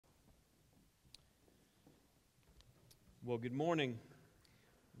Well, good morning.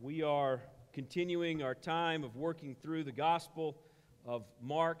 We are continuing our time of working through the Gospel of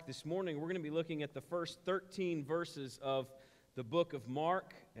Mark. This morning, we're going to be looking at the first 13 verses of the book of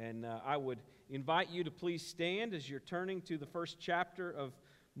Mark, and I would invite you to please stand as you're turning to the first chapter of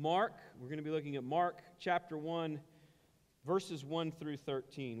Mark. We're going to be looking at Mark chapter 1, verses 1 through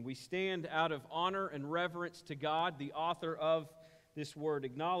 13. We stand out of honor and reverence to God, the author of this word,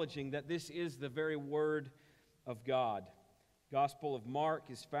 acknowledging that this is the very word of God. Gospel of Mark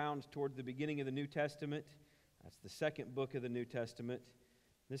is found toward the beginning of the New Testament. That's the second book of the New Testament.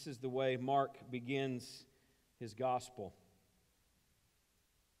 This is the way Mark begins his gospel.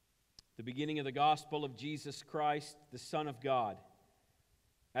 The beginning of the gospel of Jesus Christ, the Son of God.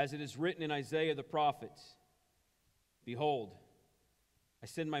 As it is written in Isaiah the prophet, "Behold, I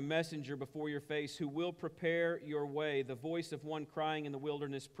send my messenger before your face who will prepare your way, the voice of one crying in the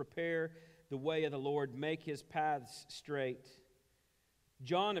wilderness, prepare the way of the Lord, make his paths straight."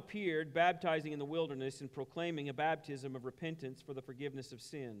 John appeared, baptizing in the wilderness and proclaiming a baptism of repentance for the forgiveness of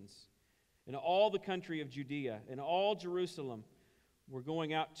sins. And all the country of Judea and all Jerusalem were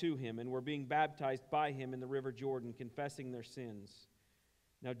going out to him and were being baptized by him in the river Jordan, confessing their sins.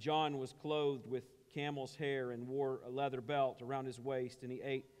 Now John was clothed with camel's hair and wore a leather belt around his waist, and he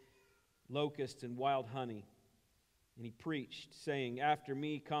ate locusts and wild honey. And he preached, saying, "After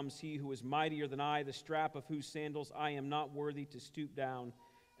me comes he who is mightier than I, the strap of whose sandals I am not worthy to stoop down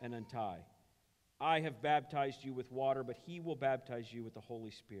and untie. I have baptized you with water, but he will baptize you with the Holy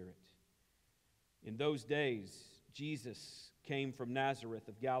Spirit." In those days, Jesus came from Nazareth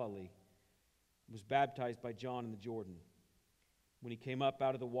of Galilee and was baptized by John in the Jordan. When he came up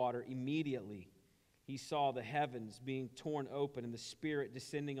out of the water, immediately he saw the heavens being torn open and the Spirit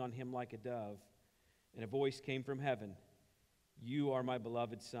descending on him like a dove. And a voice came from heaven, "You are my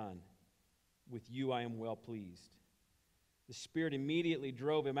beloved Son. With you I am well pleased." The Spirit immediately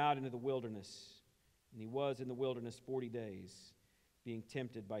drove him out into the wilderness, and he was in the wilderness 40 days, being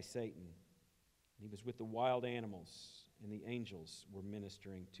tempted by Satan. And he was with the wild animals, and the angels were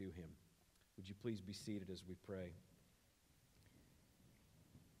ministering to him. Would you please be seated as we pray?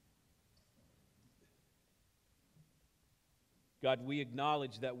 God, we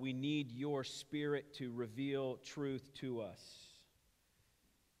acknowledge that we need your Spirit to reveal truth to us.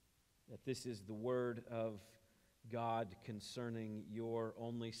 That this is the word of God concerning your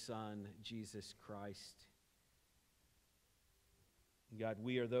only Son, Jesus Christ. God,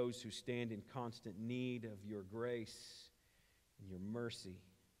 we are those who stand in constant need of your grace and your mercy.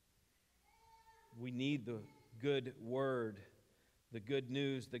 We need the good word, the good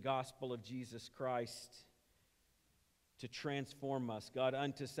news, the gospel of Jesus Christ, to transform us, God,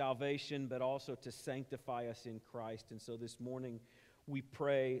 unto salvation, but also to sanctify us in Christ. And so this morning we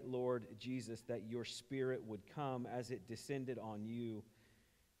pray, Lord Jesus, that your Spirit would come as it descended on you,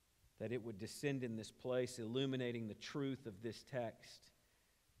 that it would descend in this place, illuminating the truth of this text,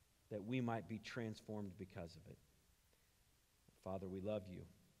 that we might be transformed because of it. Father, we love you.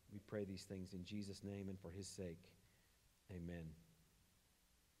 We pray these things in Jesus' name and for his sake. Amen.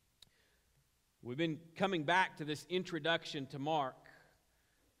 We've been coming back to this introduction to Mark.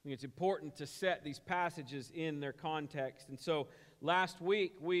 I think it's important to set these passages in their context. And so last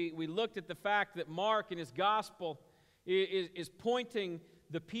week we looked at the fact that Mark in his gospel is pointing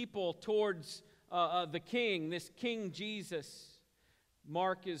the people towards the king, this King Jesus.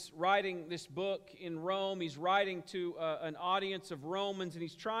 Mark is writing this book in Rome. He's writing to an audience of Romans, and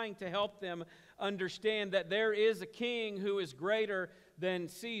he's trying to help them understand that there is a king who is greater than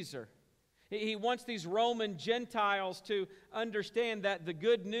Caesar. He wants these Roman Gentiles to understand that the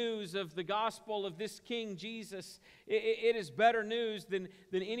good news of the gospel of this King Jesus, it is better news than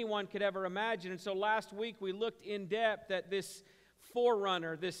anyone could ever imagine. And so last week we looked in depth at this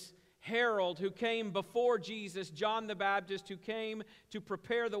forerunner, this herald who came before Jesus, John the Baptist, who came to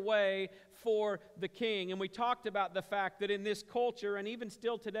prepare the way for the king. And we talked about the fact that in this culture, and even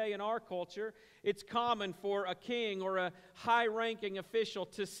still today in our culture, it's common for a king or a high-ranking official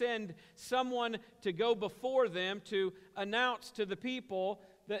to send someone to go before them to announce to the people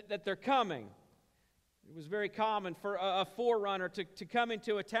that they're coming. It was very common for a forerunner to come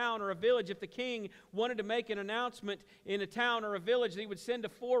into a town or a village. If the king wanted to make an announcement in a town or a village, he would send a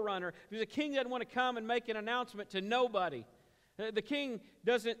forerunner. Because the king doesn't want to come and make an announcement to nobody. The king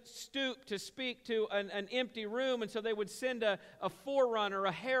doesn't stoop to speak to an empty room, and so they would send a forerunner,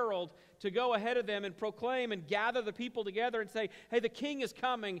 a herald, to go ahead of them and proclaim and gather the people together and say, hey, the king is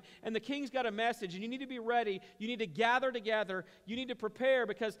coming, and the king's got a message, and you need to be ready. You need to gather together. You need to prepare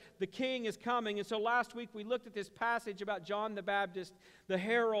because the king is coming. And so last week we looked at this passage about John the Baptist, the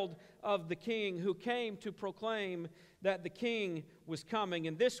herald of the king, who came to proclaim that the king was coming.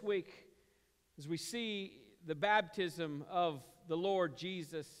 And this week, as we see the baptism of the Lord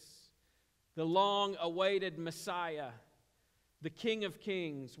Jesus, the long-awaited Messiah, the King of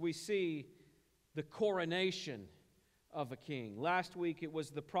Kings, we see the coronation of a king. Last week it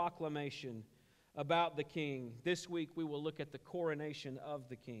was the proclamation about the king. This week we will look at the coronation of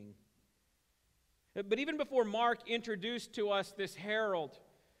the king. But even before Mark introduced to us this herald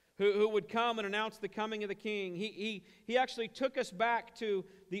who would come and announce the coming of the king, he actually took us back to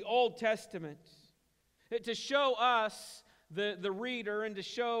the Old Testament to show us, the reader, and to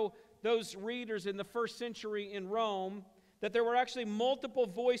show those readers in the first century in Rome that there were actually multiple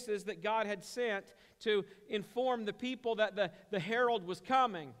voices that God had sent to inform the people that the herald was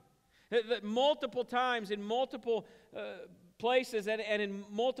coming. That multiple times, in multiple places, and in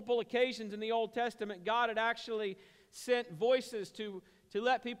multiple occasions in the Old Testament, God had actually sent voices to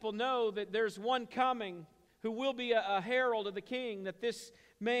let people know that there's one coming who will be a herald of the king, that this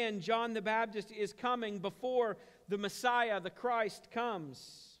man, John the Baptist, is coming before the Messiah, the Christ,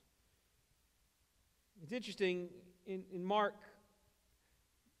 comes. It's interesting, in Mark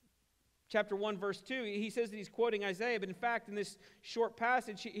chapter 1, verse 2, he says that he's quoting Isaiah, but in fact, in this short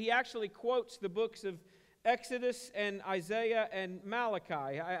passage, he actually quotes the books of Exodus and Isaiah and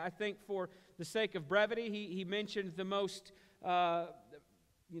Malachi. I think for the sake of brevity, he mentioned the most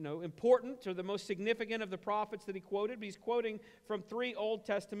important or the most significant of the prophets that he quoted, but he's quoting from 3 Old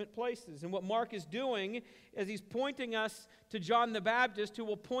Testament places. And what Mark is doing is he's pointing us to John the Baptist, who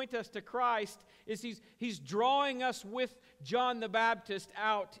will point us to Christ, is he's drawing us with John the Baptist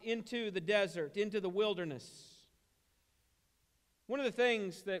out into the desert, into the wilderness. One of the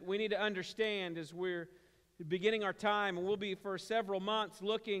things that we need to understand as we're beginning our time, and we'll be for several months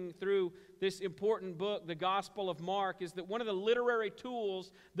looking through this important book, the Gospel of Mark, is that one of the literary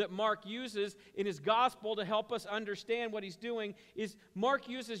tools that Mark uses in his gospel to help us understand what he's doing is Mark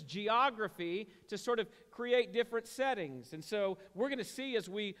uses geography to sort of create different settings. And so we're going to see as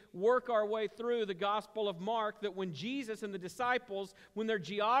we work our way through the Gospel of Mark that when Jesus and the disciples, when their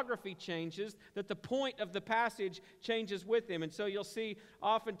geography changes, that the point of the passage changes with him. And so you'll see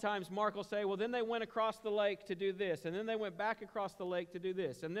oftentimes Mark will say, well, then they went across the lake to do this, and then they went back across the lake to do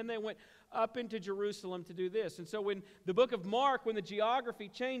this, and then they went up into Jerusalem to do this. And so when the book of Mark, when the geography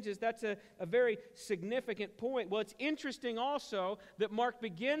changes, that's a very significant point. Well, it's interesting also that Mark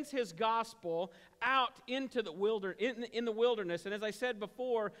begins his gospel out into the in the wilderness. And as I said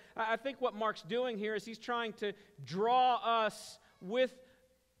before, I think what Mark's doing here is he's trying to draw us with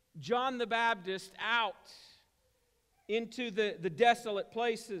John the Baptist out into the desolate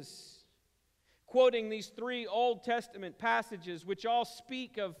places, quoting these 3 Old Testament passages which all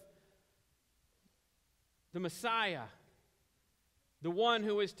speak of the Messiah, the one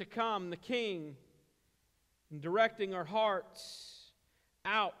who is to come, the King, and directing our hearts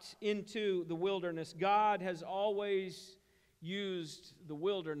out into the wilderness. God has always used the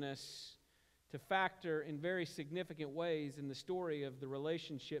wilderness to factor in very significant ways in the story of the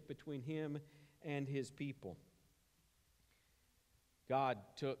relationship between Him and His people. God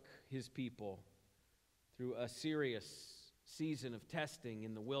took His people through a serious season of testing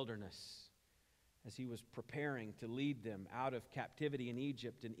in the wilderness as He was preparing to lead them out of captivity in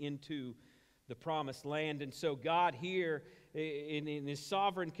Egypt and into the promised land. And so God here, in His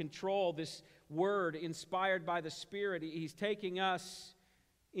sovereign control, this word inspired by the Spirit, He's taking us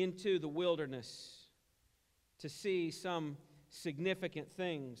into the wilderness to see some significant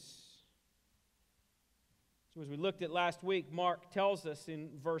things. So as we looked at last week, Mark tells us in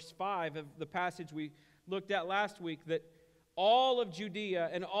verse 5 of the passage we looked at last week that all of Judea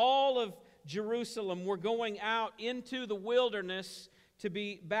and all of Jerusalem were going out into the wilderness to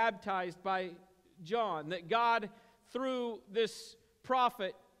be baptized by John. That God, through this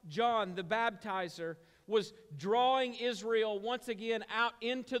prophet, John the baptizer, was drawing Israel once again out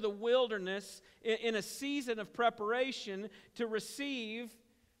into the wilderness in a season of preparation to receive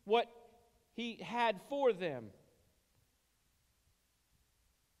what He had for them.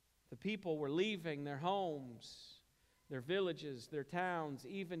 The people were leaving their homes, their villages, their towns,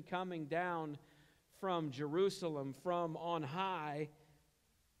 even coming down from Jerusalem, from on high,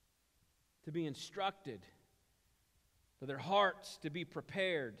 to be instructed, for their hearts to be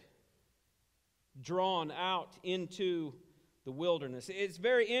prepared, drawn out into the wilderness. It's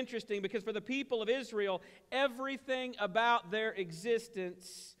very interesting because for the people of Israel, everything about their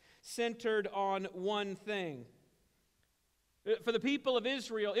existence centered on one thing. For the people of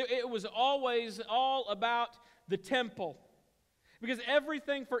Israel, it was always all about the temple. Because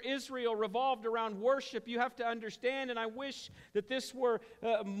everything for Israel revolved around worship, you have to understand, and I wish that this were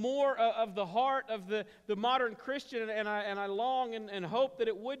more of the heart of the modern Christian, and I long and hope that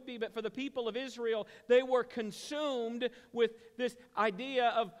it would be, but for the people of Israel, they were consumed with this idea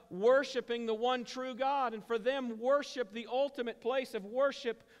of worshiping the one true God, and for them, worship, the ultimate place of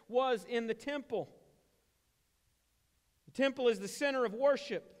worship, was in the temple. The temple is the center of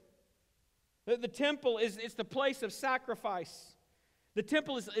worship. The temple is the place of sacrifice. The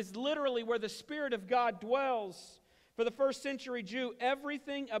temple is literally where the Spirit of God dwells. For the first century Jew,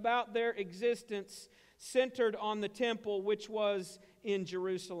 everything about their existence centered on the temple, which was in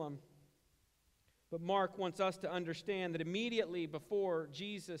Jerusalem. But Mark wants us to understand that immediately before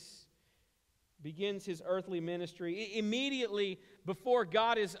Jesus begins his earthly ministry, immediately before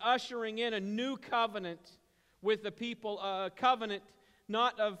God is ushering in a new covenant with the people, a covenant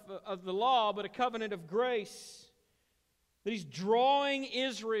not of the law, but a covenant of grace, that he's drawing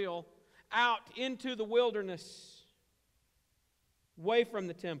Israel out into the wilderness, away from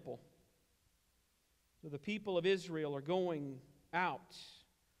the temple. So the people of Israel are going out,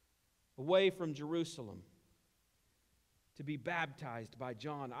 away from Jerusalem, to be baptized by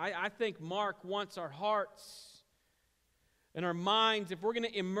John. I think Mark wants our hearts and our minds, if we're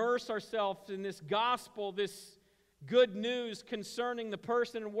going to immerse ourselves in this gospel, this good news concerning the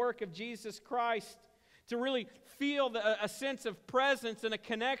person and work of Jesus Christ, to really feel a sense of presence and a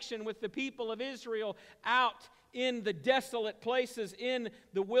connection with the people of Israel out in the desolate places in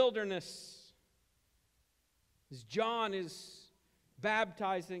the wilderness. As John is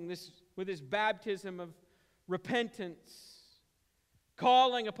baptizing this with his baptism of repentance,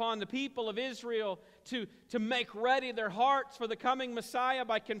 calling upon the people of Israel to make ready their hearts for the coming Messiah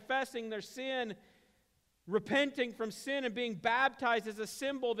by confessing their sin, repenting from sin, and being baptized as a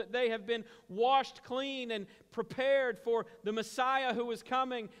symbol that they have been washed clean and prepared for the Messiah who is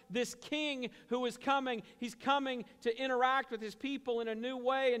coming, this King who is coming. He's coming to interact with his people in a new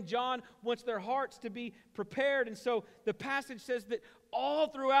way, and John wants their hearts to be prepared. And so the passage says that all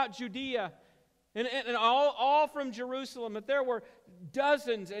throughout Judea and all from Jerusalem, that there were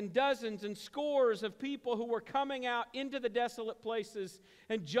dozens and dozens and scores of people who were coming out into the desolate places.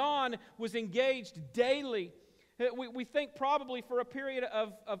 And John was engaged daily. We think probably for a period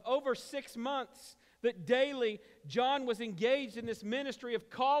of over 6 months, that daily John was engaged in this ministry of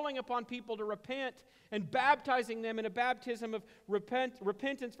calling upon people to repent and baptizing them in a baptism of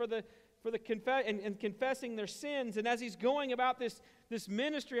repentance and confessing their sins. And as he's going about this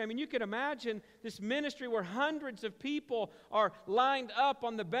ministry, I mean, you can imagine this ministry where hundreds of people are lined up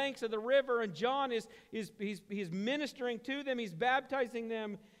on the banks of the river, and John is ministering to them, he's baptizing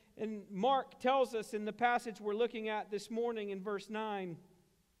them. And Mark tells us in the passage we're looking at this morning in verse 9,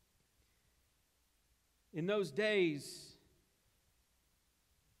 in those days,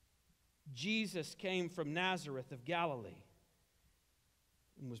 Jesus came from Nazareth of Galilee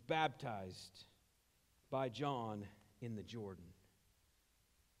and was baptized by John in the Jordan.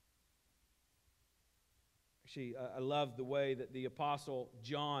 Actually, I love the way that the Apostle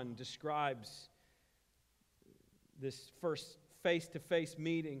John describes this first face-to-face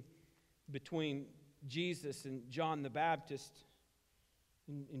meeting between Jesus and John the Baptist.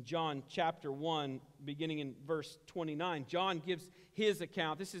 In John chapter 1, beginning in verse 29, John gives his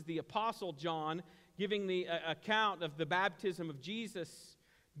account. This is the Apostle John giving the account of the baptism of Jesus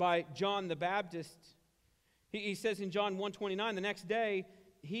by John the Baptist. He says in John 1:29, the next day,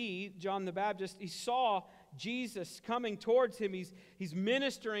 John the Baptist, he saw Jesus coming towards him. He's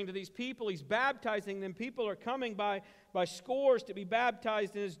ministering to these people. He's baptizing them. People are coming by scores to be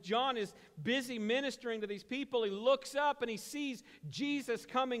baptized. And as John is busy ministering to these people, he looks up and he sees Jesus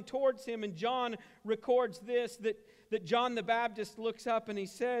coming towards him. And John records this, that John the Baptist looks up and he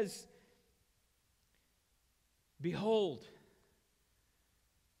says, "Behold,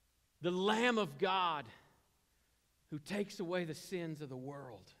 the Lamb of God who takes away the sins of the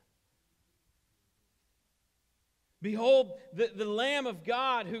world." Behold, the Lamb of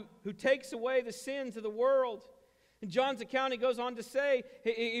God who takes away the sins of the world. In John's account, he goes on to say,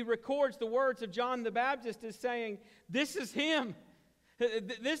 he records the words of John the Baptist as saying, "This is him.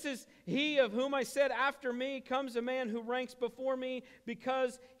 This is he of whom I said, after me comes a man who ranks before me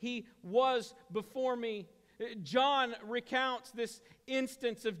because he was before me." John recounts this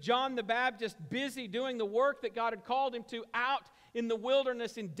instance of John the Baptist busy doing the work that God had called him to out in the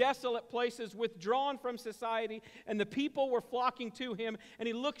wilderness, in desolate places, withdrawn from society, and the people were flocking to him. And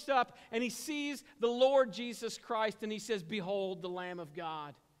he looks up and he sees the Lord Jesus Christ, and he says, "Behold, the Lamb of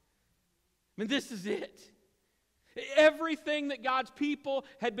God." I mean, this is it. Everything that God's people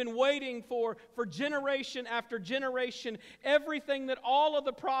had been waiting for generation after generation, everything that all of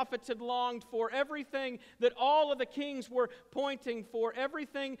the prophets had longed for, everything that all of the kings were pointing for,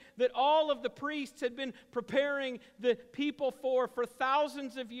 everything that all of the priests had been preparing the people for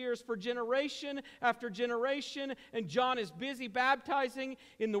thousands of years, for generation after generation. And John is busy baptizing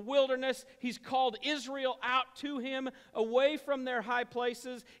in the wilderness. He's called Israel out to him, away from their high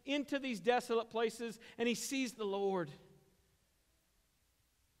places, into these desolate places, and he sees the Lord,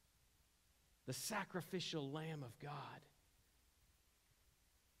 the sacrificial Lamb of God,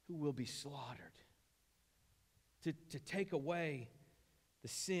 who will be slaughtered to take away the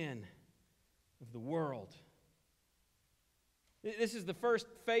sin of the world. This is the first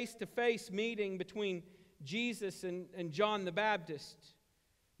face-to-face meeting between Jesus and John the Baptist,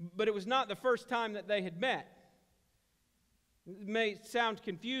 but it was not the first time that they had met. It may sound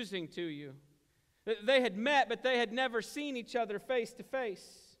confusing to you. They had met, but they had never seen each other face to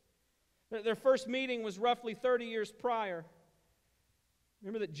face. Their first meeting was roughly 30 years prior.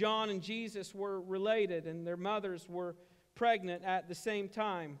 Remember that John and Jesus were related, and their mothers were pregnant at the same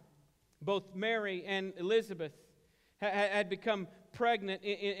time. Both Mary and Elizabeth had become pregnant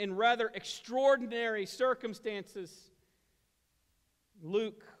in rather extraordinary circumstances.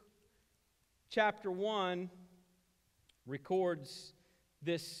 Luke chapter 1 records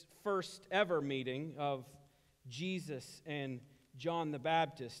this first ever meeting of Jesus and John the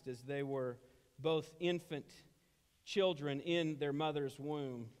Baptist as they were both infant children in their mother's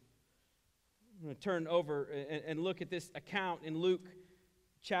womb. I'm going to turn over and look at this account in Luke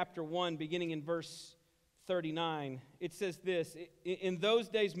chapter 1, beginning in verse 39. It says this: "In those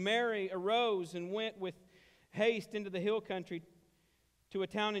days Mary arose and went with haste into the hill country to a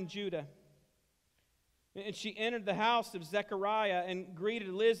town in Judah. And she entered the house of Zechariah and greeted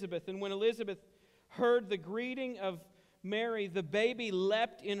Elizabeth. And when Elizabeth heard the greeting of Mary, the baby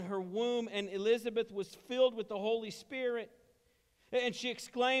leapt in her womb, and Elizabeth was filled with the Holy Spirit. And she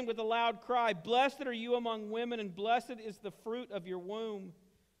exclaimed with a loud cry, 'Blessed are you among women, and blessed is the fruit of your womb.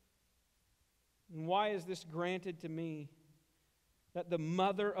 And why is this granted to me, that the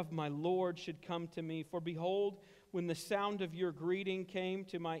mother of my Lord should come to me? For behold, when the sound of your greeting came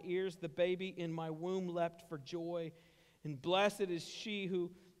to my ears, the baby in my womb leapt for joy. And blessed is she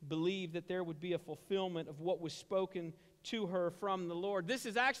who believed that there would be a fulfillment of what was spoken to her from the Lord.'" This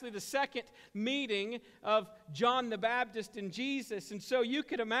is actually the second meeting of John the Baptist and Jesus. And so you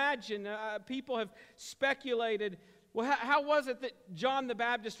could imagine, people have speculated, well, how was it that John the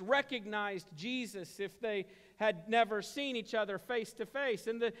Baptist recognized Jesus if they had never seen each other face to face?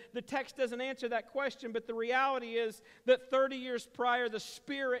 And the text doesn't answer that question, but the reality is that 30 years prior, the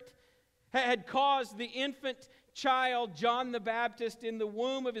Spirit had caused the infant child, John the Baptist, in the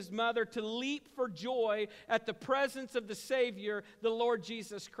womb of his mother to leap for joy at the presence of the Savior, the Lord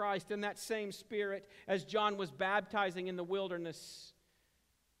Jesus Christ. And that same Spirit, as John was baptizing in the wilderness,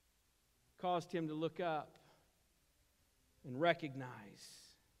 caused him to look up and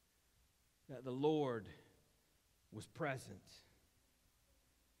recognize that the Lord was present.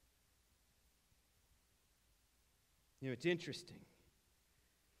 You know, it's interesting.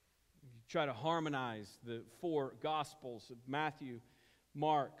 You try to harmonize the four Gospels of Matthew,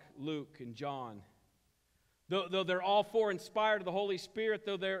 Mark, Luke, and John. Though they're all four inspired of the Holy Spirit,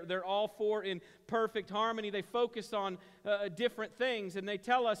 though they're all four in perfect harmony, they focus on different things, and they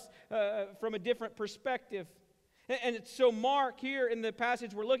tell us from a different perspective. And so Mark, here in the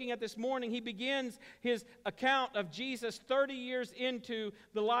passage we're looking at this morning, he begins his account of Jesus 30 years into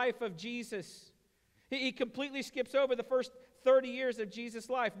the life of Jesus. He completely skips over the first 30 years of Jesus'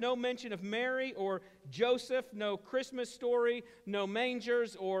 life. No mention of Mary or Joseph, no Christmas story, no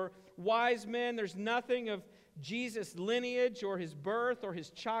mangers or wise men. There's nothing of Jesus' lineage or his birth or his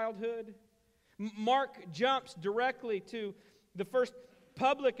childhood. Mark jumps directly to the first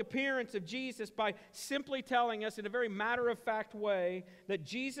public appearance of Jesus by simply telling us in a very matter-of-fact way that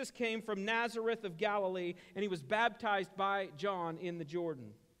Jesus came from Nazareth of Galilee and he was baptized by John in the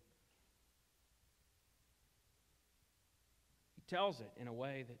Jordan. He tells it in a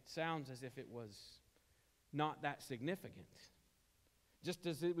way that sounds as if it was not that significant. Just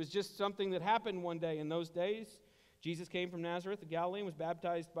as it was just something that happened one day. In those days, Jesus came from Nazareth of Galilee and was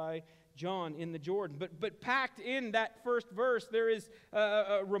baptized by John in the Jordan. But packed in that first verse, there is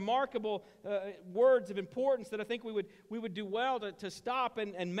remarkable words of importance that I think we would do well to stop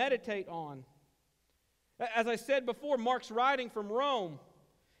and meditate on. As I said before, Mark's writing from Rome.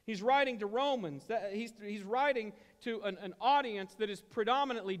 He's writing to Romans. He's writing to an audience that is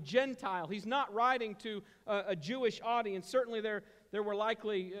predominantly Gentile. He's not writing to a Jewish audience. Certainly there were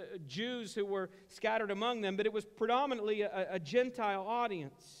likely Jews who were scattered among them, but it was predominantly a Gentile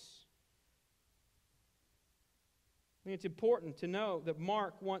audience. I think it's important to know that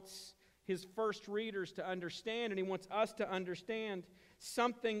Mark wants his first readers to understand, and he wants us to understand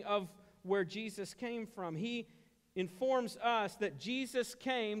something of where Jesus came from. He informs us that Jesus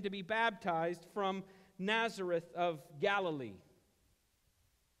came to be baptized from Nazareth of Galilee.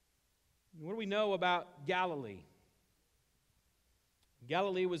 What do we know about Galilee?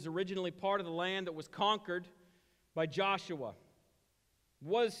 Galilee was originally part of the land that was conquered by Joshua.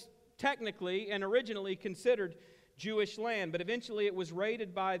 Was technically and originally considered Jewish land, but eventually it was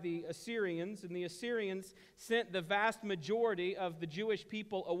raided by the Assyrians, and the Assyrians sent the vast majority of the Jewish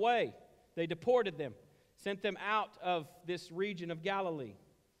people away. They deported them, sent them out of this region of Galilee.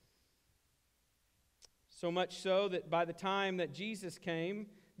 So much so that by the time that Jesus came,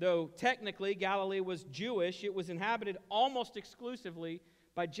 though technically Galilee was Jewish, it was inhabited almost exclusively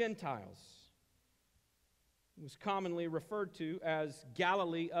by Gentiles. It was commonly referred to as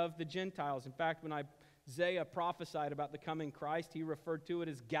Galilee of the Gentiles. In fact, when Isaiah prophesied about the coming Christ, he referred to it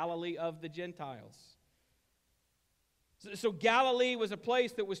as Galilee of the Gentiles. So Galilee was a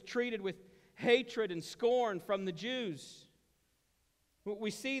place that was treated with hatred and scorn from the Jews. We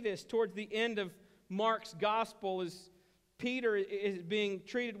see this towards the end of Mark's gospel as Peter is being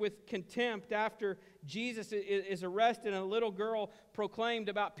treated with contempt after Jesus is arrested, and a little girl proclaimed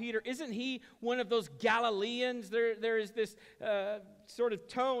about Peter, "Isn't he one of those Galileans?" There is this sort of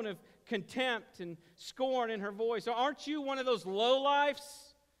tone of contempt and scorn in her voice. "Aren't you one of those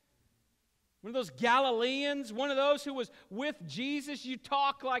lowlifes? One of those Galileans? One of those who was with Jesus? You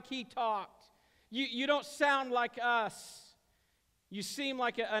talk like he talked. You don't sound like us. You seem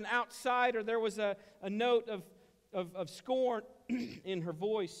like an outsider." There was a note of scorn in her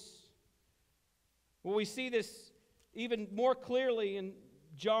voice. Well, we see this even more clearly in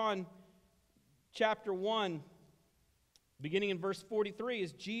John chapter 1, beginning in verse 43,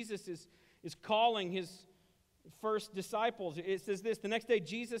 as Jesus is calling his first disciples. It says this: "The next day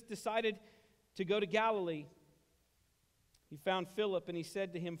Jesus decided to go to Galilee. He found Philip and he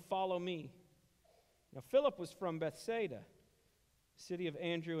said to him, 'Follow me.' Now Philip was from Bethsaida, city of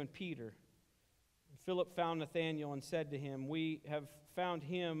Andrew and Peter. Philip found Nathanael and said to him, 'We have found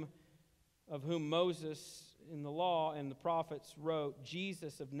him of whom Moses in the law and the prophets wrote,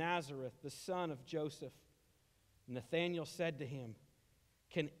 Jesus of Nazareth, the son of Joseph.' Nathanael said to him,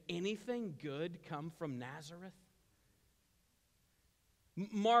 'Can anything good come from Nazareth?'"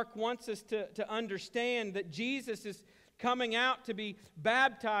 Mark wants us to understand that Jesus is coming out to be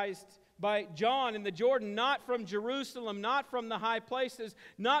baptized by John in the Jordan, not from Jerusalem, not from the high places,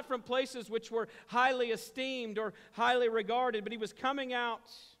 not from places which were highly esteemed or highly regarded, but he was coming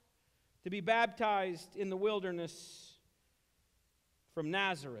out to be baptized in the wilderness from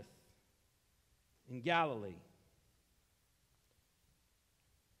Nazareth in Galilee.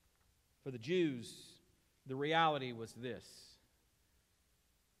 For the Jews, the reality was this: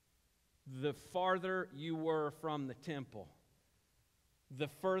 the farther you were from the temple, the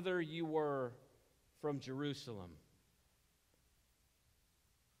further you were from Jerusalem,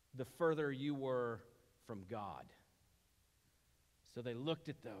 the further you were from God. So they looked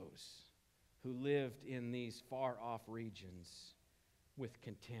at those who lived in these far-off regions with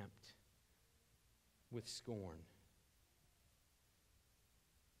contempt, with scorn.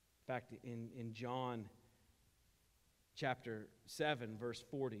 In fact, in John chapter 7, verse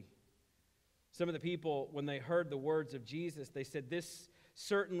 40, some of the people, when they heard the words of Jesus, they said, "This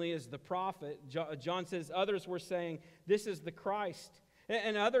certainly is the prophet." John says others were saying, "This is the Christ."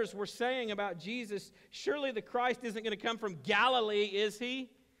 And others were saying about Jesus, "Surely the Christ isn't going to come from Galilee, is he?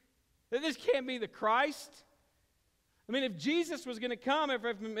 This can't be the Christ." I mean, if Jesus was going to come,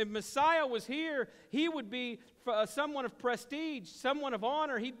 if Messiah was here, he would be someone of prestige, someone of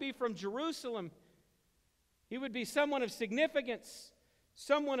honor. He'd be from Jerusalem. He would be someone of significance,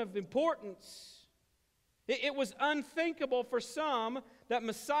 someone of importance. It was unthinkable for some that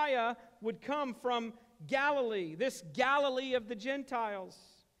Messiah would come from Galilee, this Galilee of the Gentiles.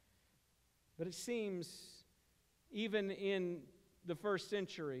 But it seems, even in the first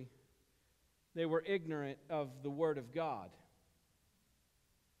century, they were ignorant of the Word of God.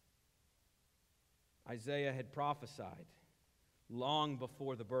 Isaiah had prophesied, long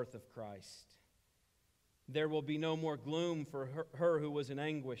before the birth of Christ. There will be no more gloom for her who was in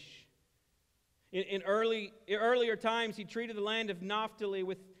anguish. In earlier times, he treated the land of Naphtali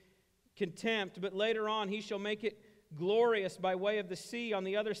with contempt, but later on he shall make it glorious by way of the sea on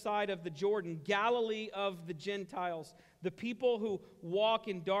the other side of the Jordan, Galilee of the Gentiles. The people who walk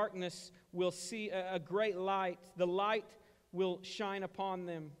in darkness will see a great light. The light will shine upon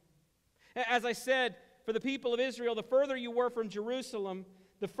them. As I said, for the people of Israel, the further you were from Jerusalem,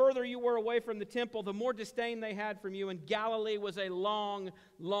 the further you were away from the temple, the more disdain they had from you. And Galilee was a long,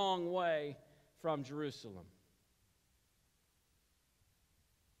 long way from Jerusalem.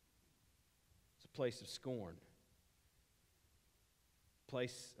 It's a place of scorn, a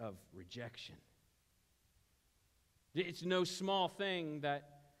place of rejection. It's no small thing that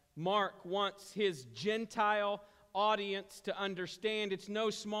Mark wants his Gentile audience to understand. It's no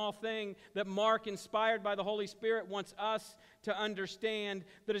small thing that Mark, inspired by the Holy Spirit, wants us to understand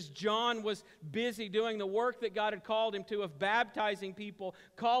that as John was busy doing the work that God had called him to of baptizing people,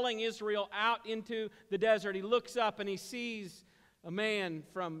 calling Israel out into the desert, he looks up and he sees a man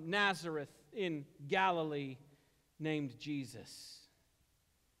from Nazareth in Galilee named Jesus.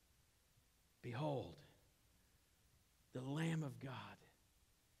 Behold, the Lamb of God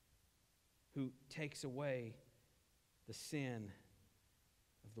who takes away the sin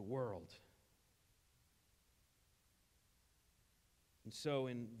of the world. And so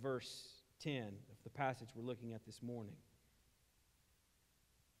in verse 10 of the passage we're looking at this morning,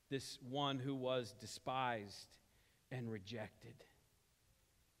 this one who was despised and rejected,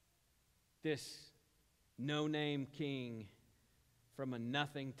 this no-name king from a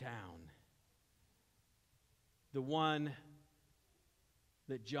nothing town, the one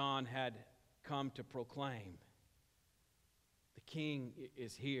that John had come to proclaim, the king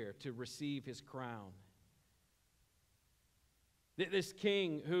is here to receive his crown. This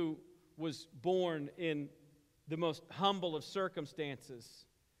king who was born in the most humble of circumstances,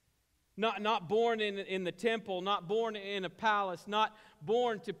 not born in the temple, not born in a palace, not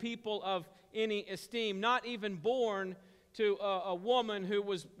born to people of any esteem, not even born to a woman who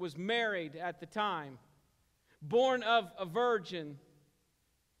was married at the time, born of a virgin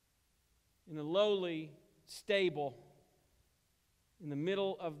in a lowly stable in the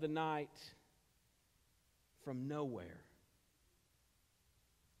middle of the night from nowhere.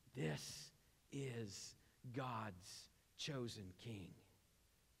 This is God's chosen king,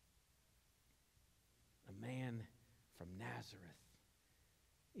 a man from Nazareth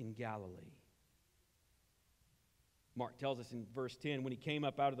in Galilee. Mark tells us in verse 10, when he came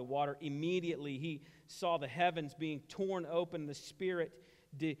up out of the water, immediately he saw the heavens being torn open, the Spirit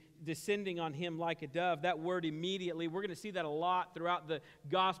descending on him like a dove. That word immediately, we're going to see that a lot throughout the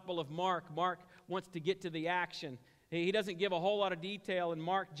Gospel of Mark. Mark wants to get to the action. He doesn't give a whole lot of detail, and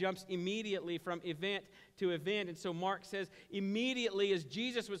Mark jumps immediately from event to event. And so Mark says, immediately as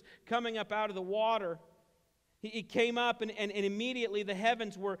Jesus was coming up out of the water, he came up and immediately the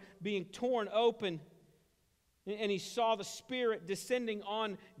heavens were being torn open. And he saw the Spirit descending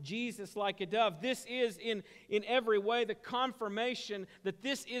on Jesus like a dove. This is in every way the confirmation that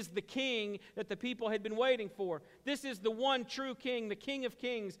this is the King that the people had been waiting for. This is the one true King, the King of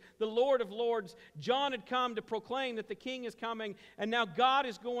Kings, the Lord of Lords. John had come to proclaim that the King is coming, and now God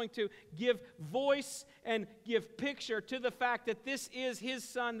is going to give voice and give picture to the fact that this is His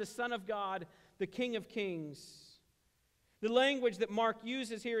Son, the Son of God, the King of Kings. The language that Mark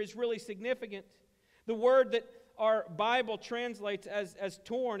uses here is really significant. The word that our Bible translates as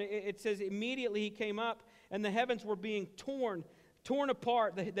torn, it says immediately he came up and the heavens were being torn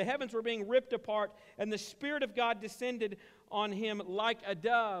apart. The heavens were being ripped apart and the Spirit of God descended on him like a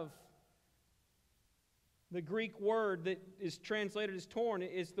dove. The Greek word that is translated as torn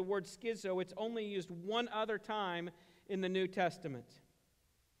is the word schizo. It's only used one other time in the New Testament.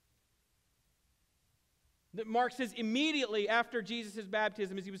 Mark says immediately after Jesus'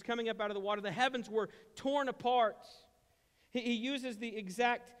 baptism, as he was coming up out of the water, the heavens were torn apart. He uses the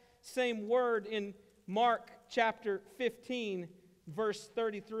exact same word in Mark chapter 15, verse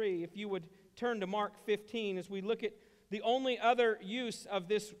 33. If you would turn to Mark 15 as we look at the only other use of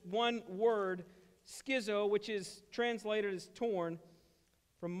this one word, schizo, which is translated as torn,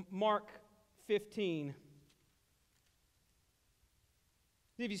 from Mark 15.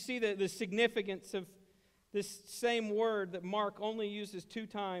 If you see the significance of this same word that Mark only uses 2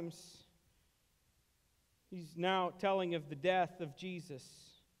 times, he's now telling of the death of Jesus.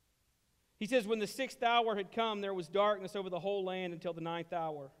 He says, when the 6th hour had come, there was darkness over the whole land until the 9th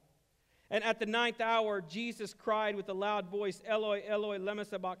hour. And at the 9th hour, Jesus cried with a loud voice, Eloi, Eloi, lema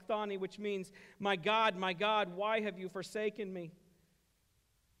sabachthani, which means, my God, why have you forsaken me?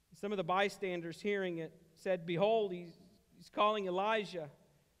 Some of the bystanders hearing it said, "Behold, he's calling Elijah."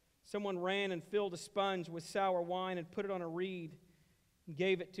 Someone ran and filled a sponge with sour wine and put it on a reed and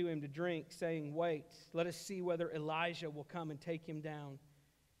gave it to him to drink, saying, "Wait, let us see whether Elijah will come and take him down."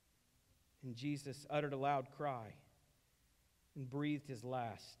 And Jesus uttered a loud cry and breathed his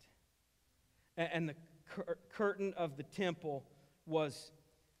last. And the curtain of the temple was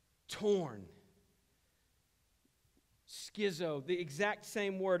torn. Schizo, the exact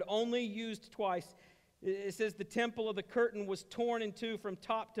same word, only used twice. It says the temple of the curtain was torn in two from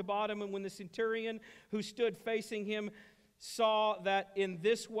top to bottom, and when the centurion who stood facing him saw that in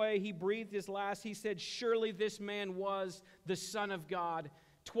this way he breathed his last, he said, "Surely this man was the Son of God."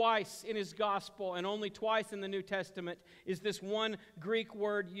 Twice in his gospel, and only twice in the New Testament, is this one Greek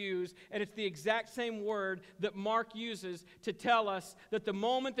word used, and it's the exact same word that Mark uses to tell us that the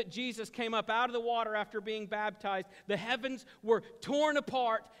moment that Jesus came up out of the water after being baptized, the heavens were torn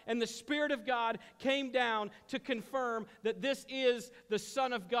apart, and the Spirit of God came down to confirm that this is the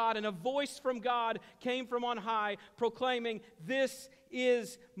Son of God, and a voice from God came from on high proclaiming, "This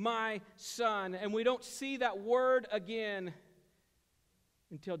is my Son." And we don't see that word again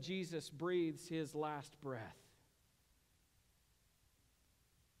until Jesus breathes his last breath.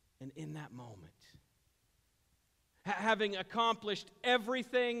 And in that moment, having accomplished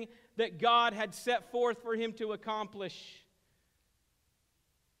everything that God had set forth for him to accomplish,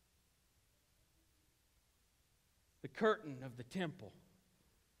 the curtain of the temple,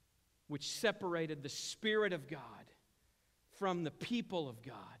 which separated the Spirit of God from the people of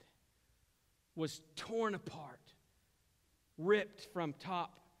God, was torn apart, ripped from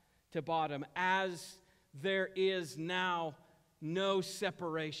top to bottom, as there is now no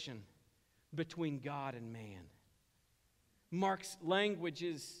separation between God and man. Mark's language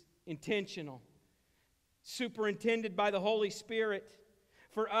is intentional, superintended by the Holy Spirit,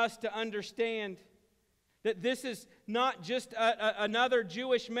 for us to understand that this is not just another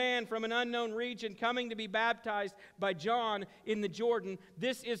Jewish man from an unknown region coming to be baptized by John in the Jordan.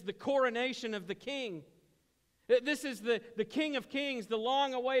 This is the coronation of the King. This is the King of Kings, the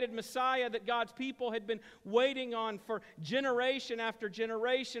long-awaited Messiah that God's people had been waiting on for generation after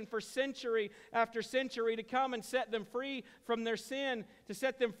generation, for century after century, to come and set them free from their sin, to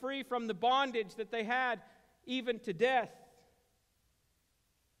set them free from the bondage that they had, even to death.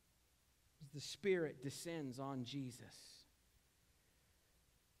 As the Spirit descends on Jesus,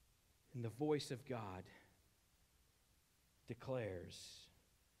 and the voice of God declares,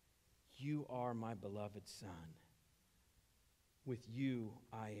 "You are my beloved Son. With you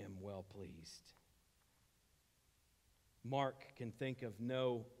I am well pleased." Mark can think of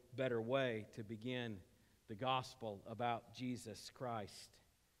no better way to begin the gospel about Jesus Christ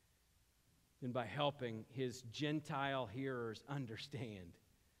than by helping his Gentile hearers understand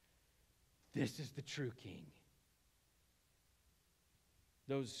this is the true King.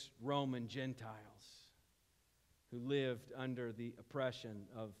 Those Roman Gentiles who lived under the oppression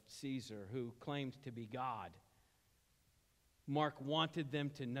of Caesar, who claimed to be God, Mark wanted them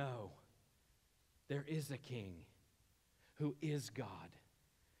to know there is a King who is God,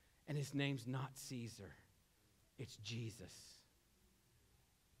 and his name's not Caesar, it's Jesus.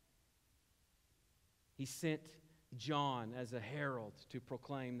 He sent John as a herald to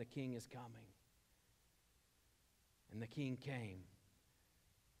proclaim the King is coming. And the King came.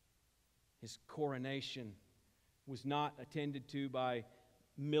 His coronation was not attended to by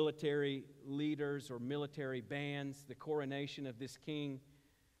military leaders or military bands. The coronation of this king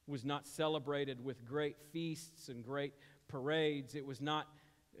was not celebrated with great feasts and great parades. It was not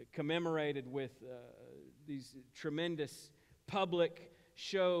commemorated with these tremendous public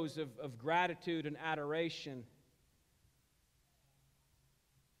shows of gratitude and adoration.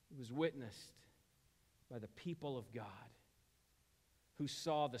 It was witnessed by the people of God who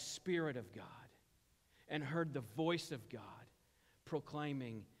saw the Spirit of God and heard the voice of God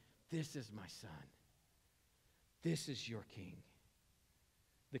proclaiming, "This is my Son. This is your King,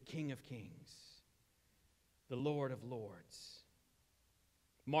 the King of Kings, the Lord of Lords."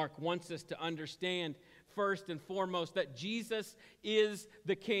 Mark wants us to understand first and foremost that Jesus is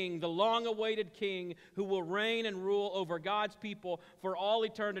the King, the long-awaited King who will reign and rule over God's people for all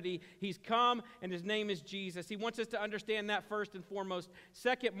eternity. He's come and his name is Jesus. He wants us to understand that first and foremost.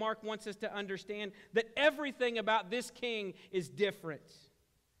 Second, Mark wants us to understand that everything about this King is different.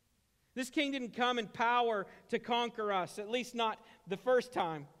 This King didn't come in power to conquer us, at least not the first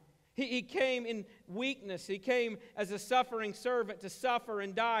time. He came in weakness. He came as a suffering servant to suffer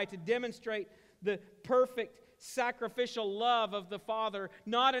and die, to demonstrate the perfect sacrificial love of the Father,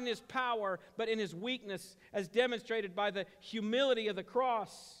 not in his power, but in his weakness, as demonstrated by the humility of the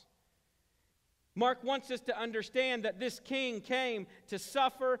cross. Mark wants us to understand that this king came to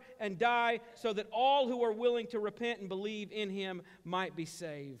suffer and die so that all who are willing to repent and believe in him might be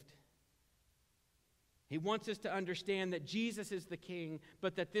saved. He wants us to understand that Jesus is the king,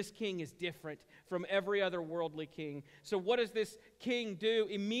 but that this king is different from every other worldly king. So what does this king do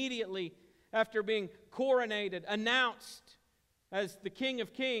immediately after being coronated, announced as the King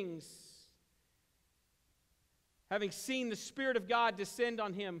of Kings, having seen the Spirit of God descend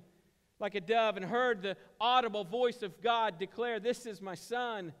on him like a dove and heard the audible voice of God declare, "This is my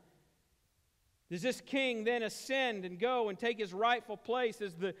Son"? Does this king then ascend and go and take his rightful place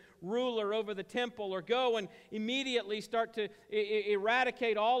as the ruler over the temple, or go and immediately start to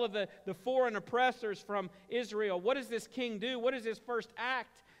eradicate all of the foreign oppressors from Israel? What does this king do? What is his first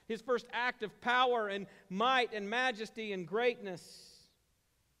act? His first act of power and might and majesty and greatness?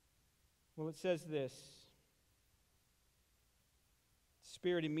 Well, it says this.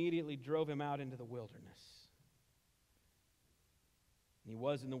 Spirit immediately drove him out into the wilderness. And he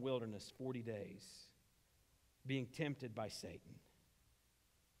was in the wilderness 40 days, being tempted by Satan.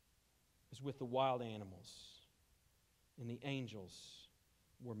 It was with the wild animals, and the angels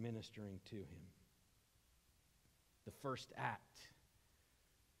were ministering to him. The first act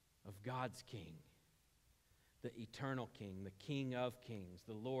of God's King, the eternal King, the King of kings,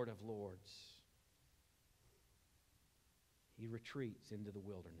 the Lord of lords. He retreats into the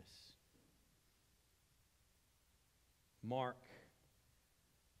wilderness. Mark,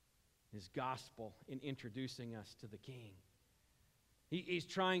 his gospel in introducing us to the King. He's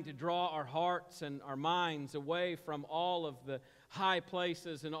trying to draw our hearts and our minds away from all of the high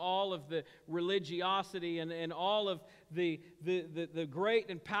places and all of the religiosity and all of the great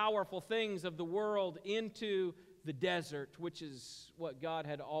and powerful things of the world into the desert, which is what God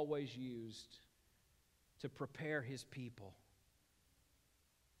had always used to prepare his people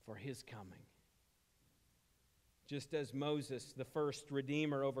for his coming. Just as Moses, the first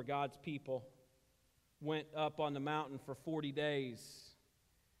redeemer over God's people, went up on the mountain for 40 days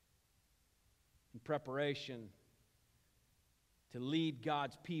in preparation to lead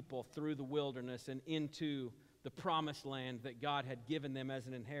God's people through the wilderness and into the promised land that God had given them as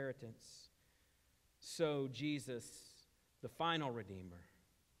an inheritance, so Jesus, the final redeemer,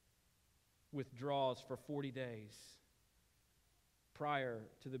 withdraws for 40 days prior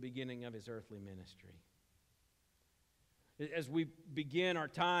to the beginning of his earthly ministry. As we begin our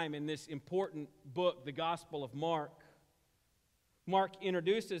time in this important book, the Gospel of Mark, Mark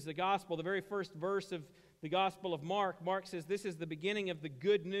introduces the gospel. The very first verse of the Gospel of Mark, Mark says, "This is the beginning of the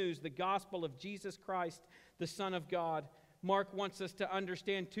good news, the gospel of Jesus Christ, the Son of God." Mark wants us to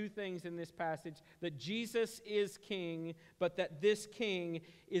understand two things in this passage: that Jesus is king, but that this king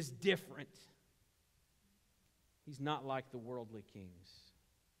is different. He's not like the worldly kings.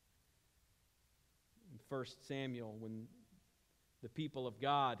 In 1 Samuel, when the people of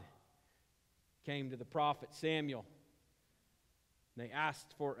God came to the prophet Samuel, they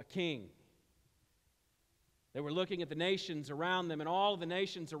asked for a king. They were looking at the nations around them, and all of the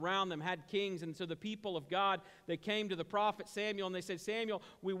nations around them had kings. And so the people of God, they came to the prophet Samuel, and they said, "Samuel,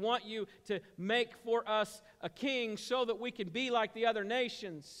 we want you to make for us a king so that we can be like the other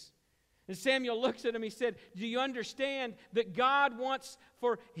nations." And Samuel looks at him, he said, "Do you understand that God wants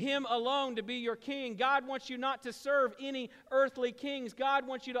for him alone to be your king? God wants you not to serve any earthly kings. God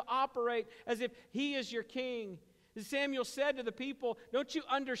wants you to operate as if he is your king." And Samuel said to the people, "Don't you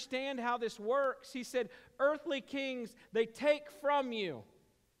understand how this works?" He said, "Earthly kings, they take from you."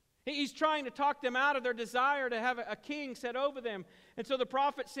 He's trying to talk them out of their desire to have a king set over them. And so the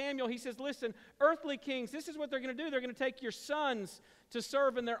prophet Samuel, he says, "Listen, earthly kings, this is what they're going to do. They're going to take your sons to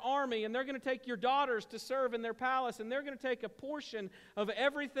serve in their army, and they're going to take your daughters to serve in their palace, and they're going to take a portion of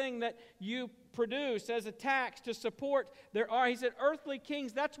everything that you produce as a tax to support their army." He said, earthly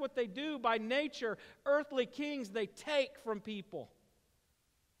kings, that's what they do by nature. Earthly kings, they take from people.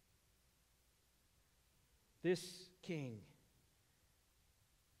 This king,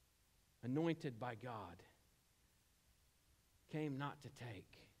 anointed by God, came not to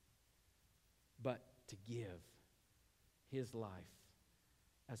take, but to give his life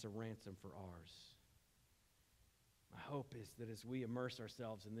as a ransom for ours. My hope is that as we immerse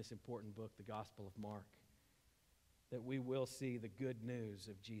ourselves in this important book, the Gospel of Mark, that we will see the good news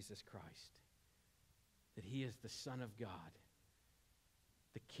of Jesus Christ, that he is the Son of God,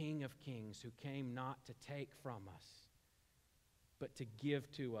 the King of kings, who came not to take from us, but to give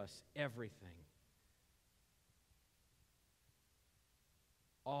to us everything.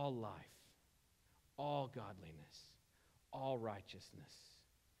 All life, all godliness, all righteousness,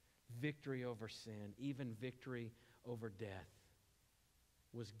 victory over sin, even victory over death,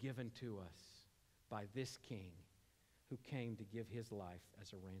 was given to us by this King who came to give his life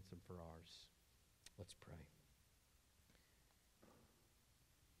as a ransom for ours. Let's pray.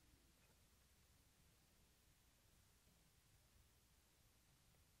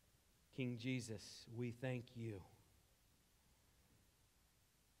 King Jesus, we thank you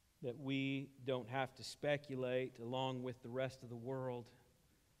that we don't have to speculate along with the rest of the world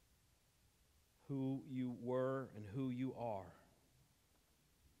who you were and who you are.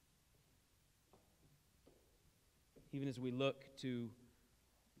 Even as we look to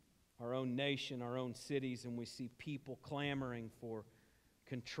our own nation, our own cities, and we see people clamoring for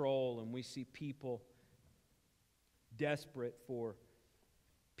control, and we see people desperate for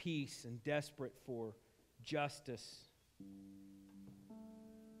peace and desperate for justice.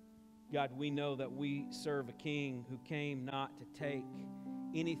 God, we know that we serve a King who came not to take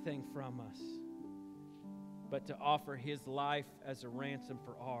anything from us, but to offer his life as a ransom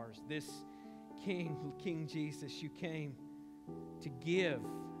for ours. This King, King Jesus, you came to give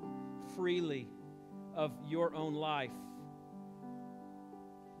freely of your own life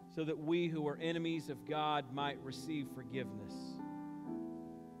so that we who are enemies of God might receive forgiveness.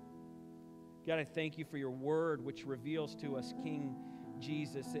 God, I thank you for your word which reveals to us King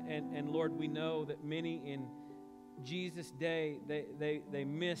Jesus. And Lord, we know that many in Jesus' day, they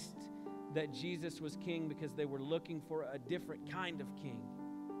missed that Jesus was King because they were looking for a different kind of King.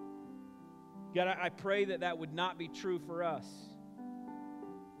 God, I pray that that would not be true for us.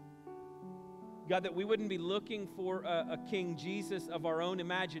 God, that we wouldn't be looking for a King Jesus of our own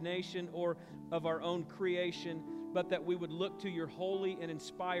imagination or of our own creation, but that we would look to your holy and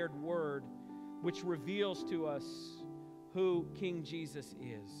inspired word, which reveals to us who King Jesus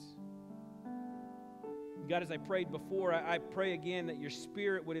is. God, as I prayed before, I pray again that your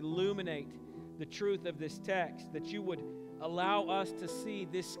Spirit would illuminate the truth of this text, that you would allow us to see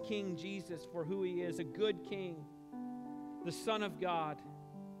this King Jesus for who he is, a good King, the Son of God,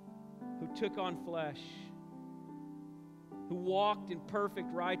 who took on flesh, who walked in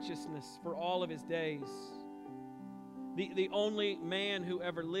perfect righteousness for all of his days, the only man who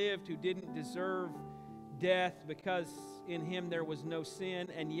ever lived who didn't deserve death because in him there was no sin,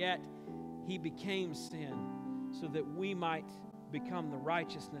 and yet he became sin so that we might become the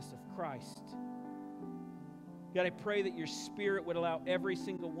righteousness of Christ. God, I pray that your Spirit would allow every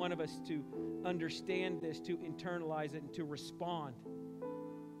single one of us to understand this, to internalize it, and to respond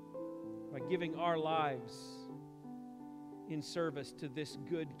by giving our lives in service to this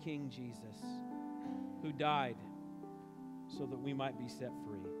good King Jesus who died so that we might be set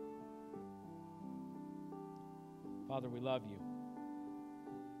free. Father, we love you.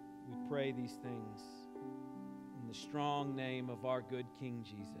 We pray these things in the strong name of our good King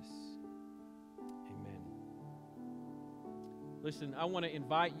Jesus. Amen. Listen, I want to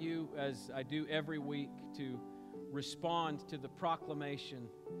invite you, as I do every week, to respond to the proclamation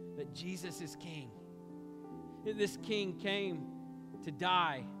that Jesus is King. This King came to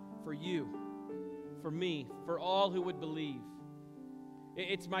die for you, for me, for all who would believe.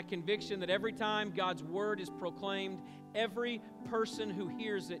 It's my conviction that every time God's word is proclaimed, every person who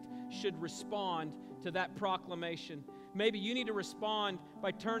hears it should respond to that proclamation. Maybe you need to respond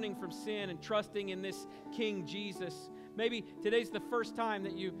by turning from sin and trusting in this King Jesus. Maybe today's the first time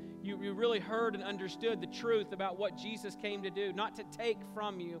that you really heard and understood the truth about what Jesus came to do, not to take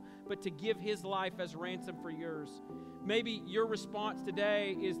from you, but to give his life as ransom for yours. Maybe your response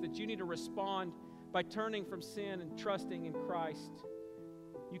today is that you need to respond by turning from sin and trusting in Christ.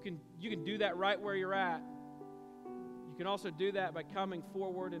 You can do that right where you're at. You can also do that by coming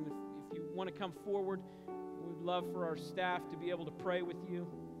forward, and if you want to come forward, we'd love for our staff to be able to pray with you.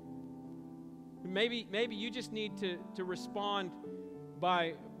 Maybe you just need to respond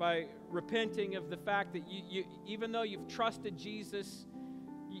by repenting of the fact that you even though you've trusted Jesus,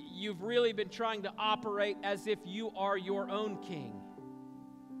 you've really been trying to operate as if you are your own king.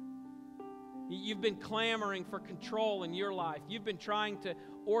 You've been clamoring for control in your life. You've been trying to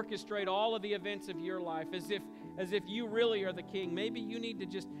orchestrate all of the events of your life as if you really are the king. Maybe you need to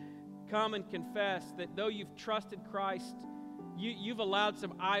just come and confess that though you've trusted Christ, you've allowed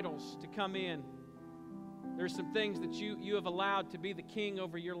some idols to come in. There's some things that you have allowed to be the king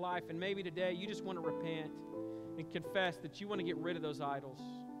over your life, and maybe today you just want to repent and confess that you want to get rid of those idols.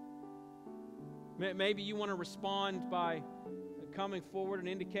 Maybe you want to respond by coming forward and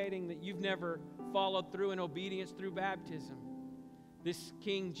indicating that you've never followed through in obedience through baptism. This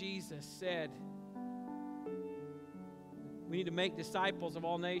King Jesus said, we need to make disciples of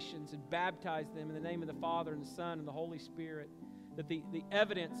all nations and baptize them in the name of the Father and the Son and the Holy Spirit. That the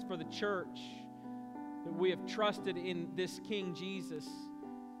evidence for the church that we have trusted in this King Jesus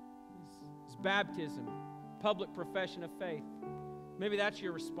is baptism, public profession of faith. Maybe that's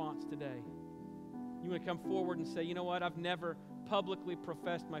your response today. You want to come forward and say, you know what, I've never publicly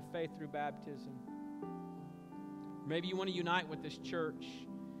professed my faith through baptism. Maybe you want to unite with this church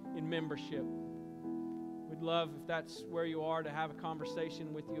in membership. We'd love, if that's where you are, to have a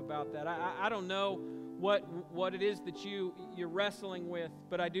conversation with you about that. I don't know what it is that you're wrestling with,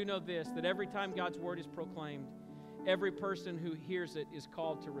 but I do know this, that every time God's word is proclaimed, every person who hears it is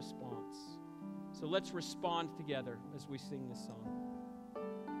called to response. So let's respond together as we sing this song.